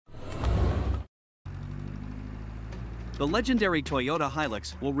The legendary Toyota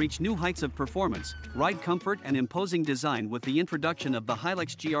Hilux will reach new heights of performance, ride comfort and imposing design with the introduction of the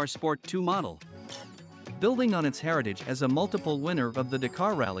Hilux GR Sport II model. Building on its heritage as a multiple winner of the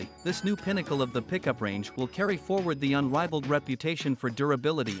Dakar Rally, this new pinnacle of the pickup range will carry forward the unrivaled reputation for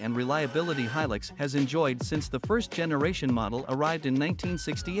durability and reliability Hilux has enjoyed since the first-generation model arrived in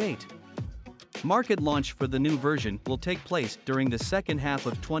 1968. Market launch for the new version will take place during the second half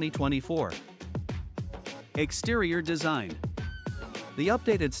of 2024. Exterior design. The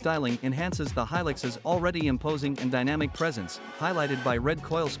updated styling enhances the Hilux's already imposing and dynamic presence, highlighted by red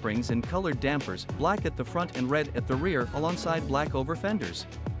coil springs and colored dampers, black at the front and red at the rear alongside black over fenders.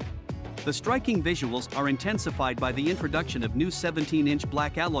 The striking visuals are intensified by the introduction of new 17-inch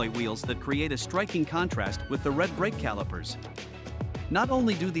black alloy wheels that create a striking contrast with the red brake calipers. Not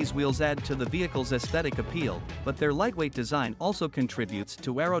only do these wheels add to the vehicle's aesthetic appeal, but their lightweight design also contributes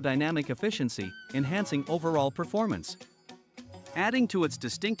to aerodynamic efficiency, enhancing overall performance. Adding to its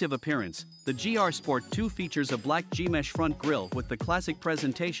distinctive appearance, the GR Sport II features a black G-mesh front grille with the classic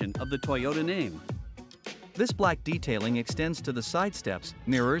presentation of the Toyota name. This black detailing extends to the side steps,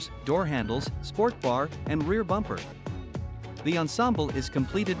 mirrors, door handles, sport bar, and rear bumper. The ensemble is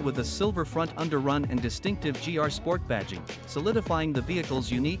completed with a silver front underrun and distinctive GR Sport badging, solidifying the vehicle's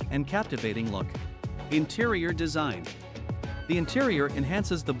unique and captivating look. Interior design. The interior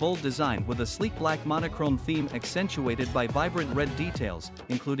enhances the bold design with a sleek black monochrome theme accentuated by vibrant red details,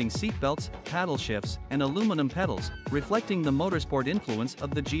 including seat belts, paddle shifts, and aluminum pedals, reflecting the motorsport influence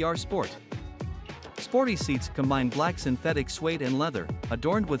of the GR Sport. Sporty seats combine black synthetic suede and leather,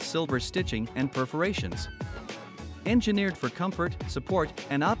 adorned with silver stitching and perforations. Engineered for comfort, support,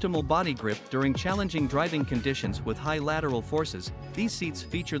 and optimal body grip during challenging driving conditions with high lateral forces, these seats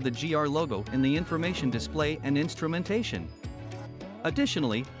feature the GR logo in the information display and instrumentation.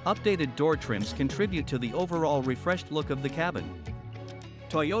 Additionally, updated door trims contribute to the overall refreshed look of the cabin.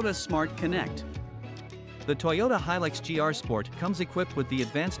 Toyota Smart Connect. The Toyota Hilux GR Sport comes equipped with the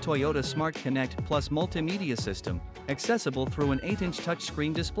advanced Toyota Smart Connect Plus multimedia system, accessible through an 8-inch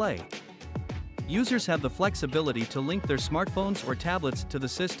touchscreen display. Users have the flexibility to link their smartphones or tablets to the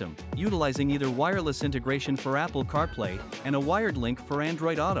system, utilizing either wireless integration for Apple CarPlay and a wired link for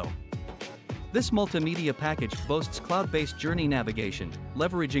Android Auto. This multimedia package boasts cloud-based journey navigation,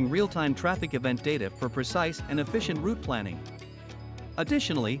 leveraging real-time traffic event data for precise and efficient route planning.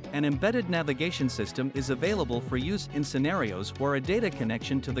 Additionally, an embedded navigation system is available for use in scenarios where a data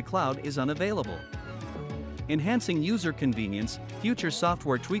connection to the cloud is unavailable. Enhancing user convenience, future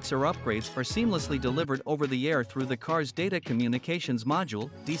software tweaks or upgrades are seamlessly delivered over the air through the car's Data Communications Module,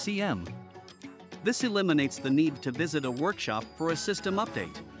 DCM. This eliminates the need to visit a workshop for a system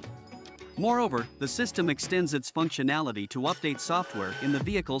update. Moreover, the system extends its functionality to update software in the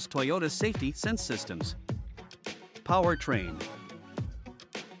vehicle's Toyota Safety Sense systems. Powertrain.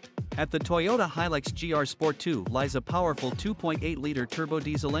 At the Toyota Hilux GR Sport II lies a powerful 2.8-liter turbo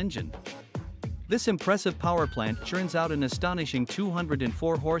diesel engine. This impressive power plant churns out an astonishing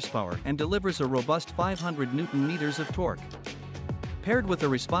 204 horsepower and delivers a robust 500 Nm of torque. Paired with a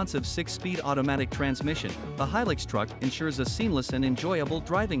responsive 6-speed automatic transmission, the Hilux truck ensures a seamless and enjoyable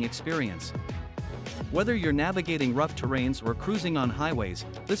driving experience. Whether you're navigating rough terrains or cruising on highways,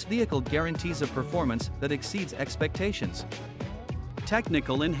 this vehicle guarantees a performance that exceeds expectations.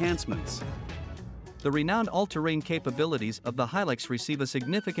 Technical enhancements. The renowned all-terrain capabilities of the Hilux receive a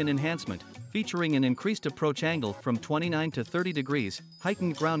significant enhancement, featuring an increased approach angle from 29 to 30 degrees,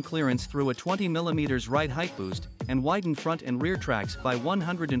 heightened ground clearance through a 20 mm ride height boost, and widened front and rear tracks by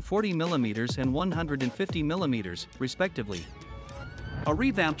 140 mm and 150 mm, respectively. A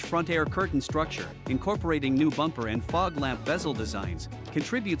revamped front air curtain structure, incorporating new bumper and fog lamp bezel designs,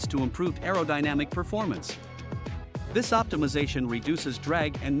 contributes to improved aerodynamic performance. This optimization reduces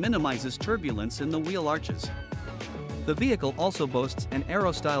drag and minimizes turbulence in the wheel arches. The vehicle also boasts an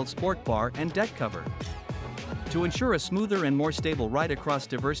aero-styled sport bar and deck cover. To ensure a smoother and more stable ride across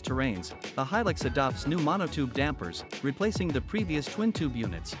diverse terrains, the Hilux adopts new monotube dampers, replacing the previous twin-tube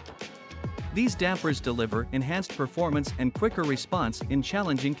units. These dampers deliver enhanced performance and quicker response in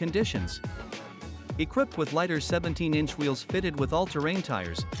challenging conditions. Equipped with lighter 17-inch wheels fitted with all-terrain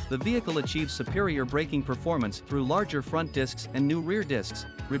tires, the vehicle achieves superior braking performance through larger front discs and new rear discs,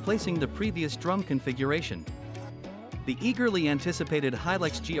 replacing the previous drum configuration. The eagerly anticipated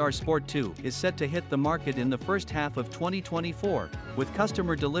Hilux GR Sport II is set to hit the market in the first half of 2024, with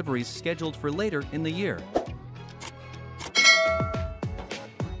customer deliveries scheduled for later in the year.